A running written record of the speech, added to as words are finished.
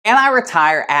Can I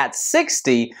retire at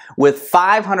 60 with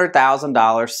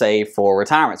 $500,000 saved for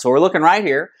retirement? So we're looking right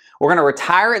here. We're going to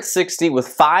retire at 60 with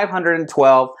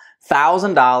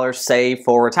 $512,000 saved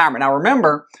for retirement. Now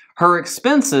remember, her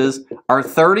expenses are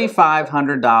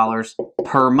 $3,500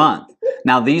 per month.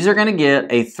 Now these are going to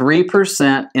get a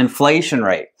 3% inflation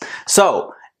rate.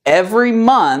 So every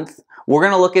month, we're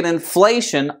going to look at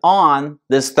inflation on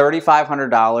this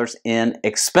 $3,500 in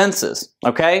expenses,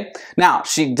 okay? Now,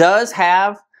 she does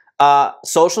have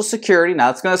Social Security. Now,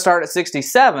 it's going to start at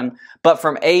 67, but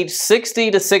from age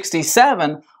 60 to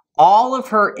 67, all of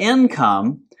her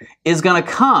income is going to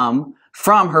come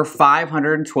from her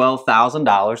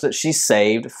 $512,000 that she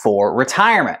saved for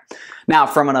retirement. Now,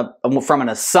 from an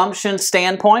assumption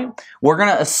standpoint, we're going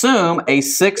to assume a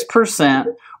 6%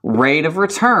 rate of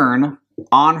return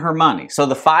on her money. So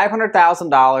the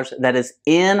 $500,000 that is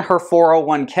in her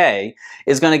 401k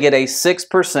is going to get a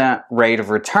 6% rate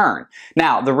of return.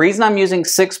 Now, the reason I'm using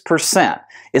 6%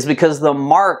 is because the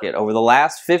market over the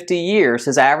last 50 years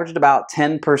has averaged about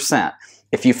 10%.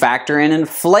 If you factor in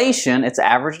inflation, it's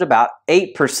averaged about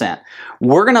 8%.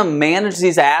 We're going to manage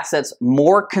these assets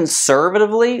more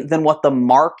conservatively than what the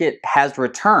market has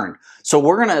returned. So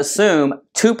we're going to assume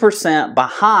 2%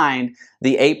 behind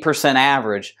the 8%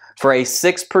 average for a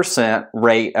 6%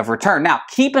 rate of return. Now,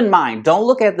 keep in mind, don't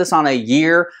look at this on a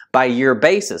year-by-year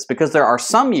basis because there are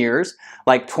some years,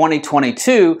 like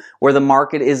 2022, where the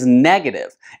market is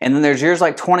negative. And then there's years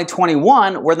like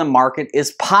 2021 where the market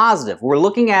is positive. We're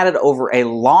looking at it over a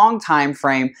long time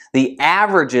frame, the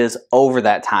averages over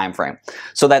that time frame.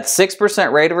 So that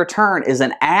 6% rate of return is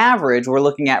an average we're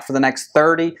looking at for the next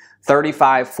 30,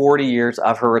 35, 40 years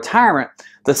of her retirement.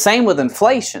 The same with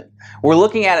inflation. We're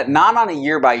looking at it not on a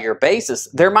year-by-year basis.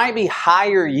 There might be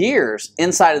higher years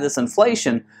inside of this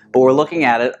inflation, but we're looking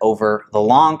at it over the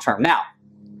long term. Now,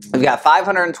 we've got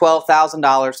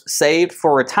 $512,000 saved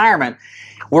for retirement.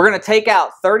 We're going to take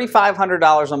out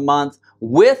 $3,500 a month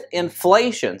with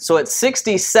inflation. So at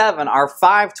 67, our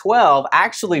 512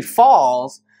 actually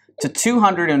falls to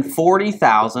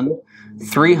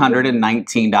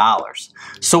 $240,319.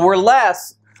 So we're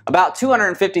less about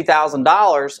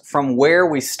 $250,000 from where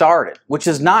we started, which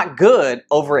is not good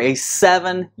over a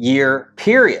 7-year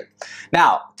period.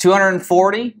 Now,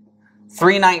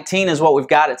 $240,319 is what we've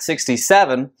got at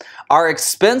 67. Our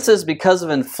expenses because of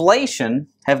inflation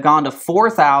have gone to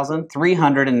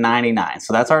 $4,399.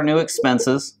 So that's our new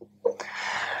expenses.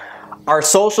 Our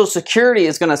Social Security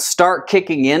is going to start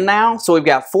kicking in now. So we've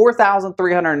got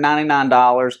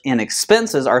 $4,399 in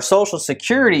expenses. Our Social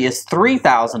Security is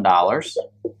 $3,000.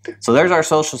 So there's our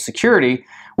Social Security,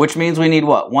 which means we need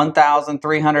what?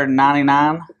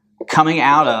 $1,399 coming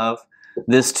out of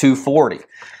this $240,000.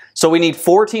 So we need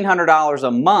 $1,400 a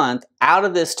month out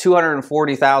of this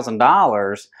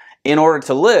 $240,000 in order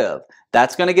to live.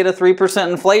 That's going to get a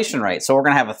 3% inflation rate. So we're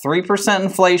going to have a 3%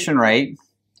 inflation rate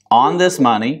on this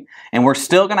money, and we're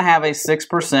still going to have a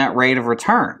 6% rate of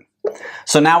return.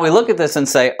 So now we look at this and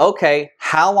say, okay,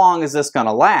 how long is this going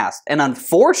to last? And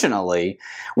unfortunately,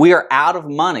 we are out of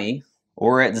money.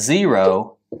 We're at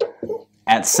zero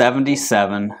at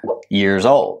 77 years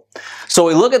old. So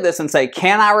we look at this and say,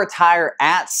 can I retire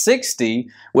at 60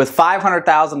 with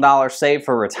 $500,000 saved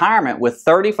for retirement with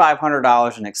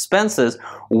 $3,500 in expenses,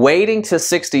 waiting to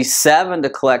 67 to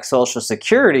collect Social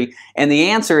Security? And the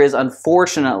answer is,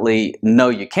 unfortunately, no,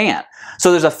 you can't.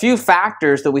 So there's a few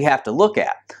factors that we have to look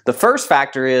at. The first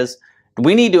factor is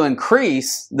we need to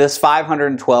increase this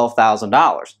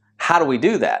 $512,000. How do we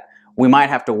do that? We might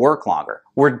have to work longer.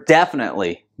 We're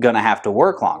definitely going to have to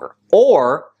work longer.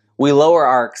 Or we lower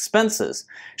our expenses.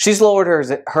 She's lowered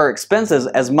her expenses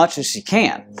as much as she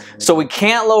can. So we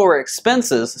can't lower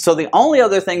expenses. So the only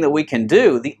other thing that we can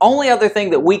do, the only other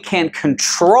thing that we can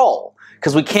control,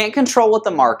 because we can't control what the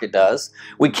market does,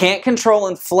 we can't control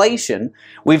inflation.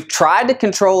 We've tried to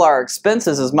control our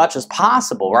expenses as much as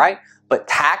possible, right? But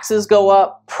taxes go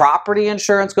up, property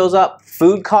insurance goes up,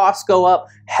 food costs go up,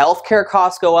 healthcare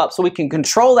costs go up. So we can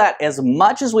control that as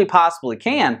much as we possibly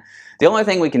can. The only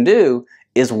thing we can do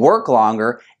is work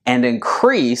longer and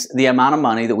increase the amount of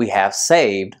money that we have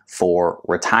saved for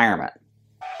retirement.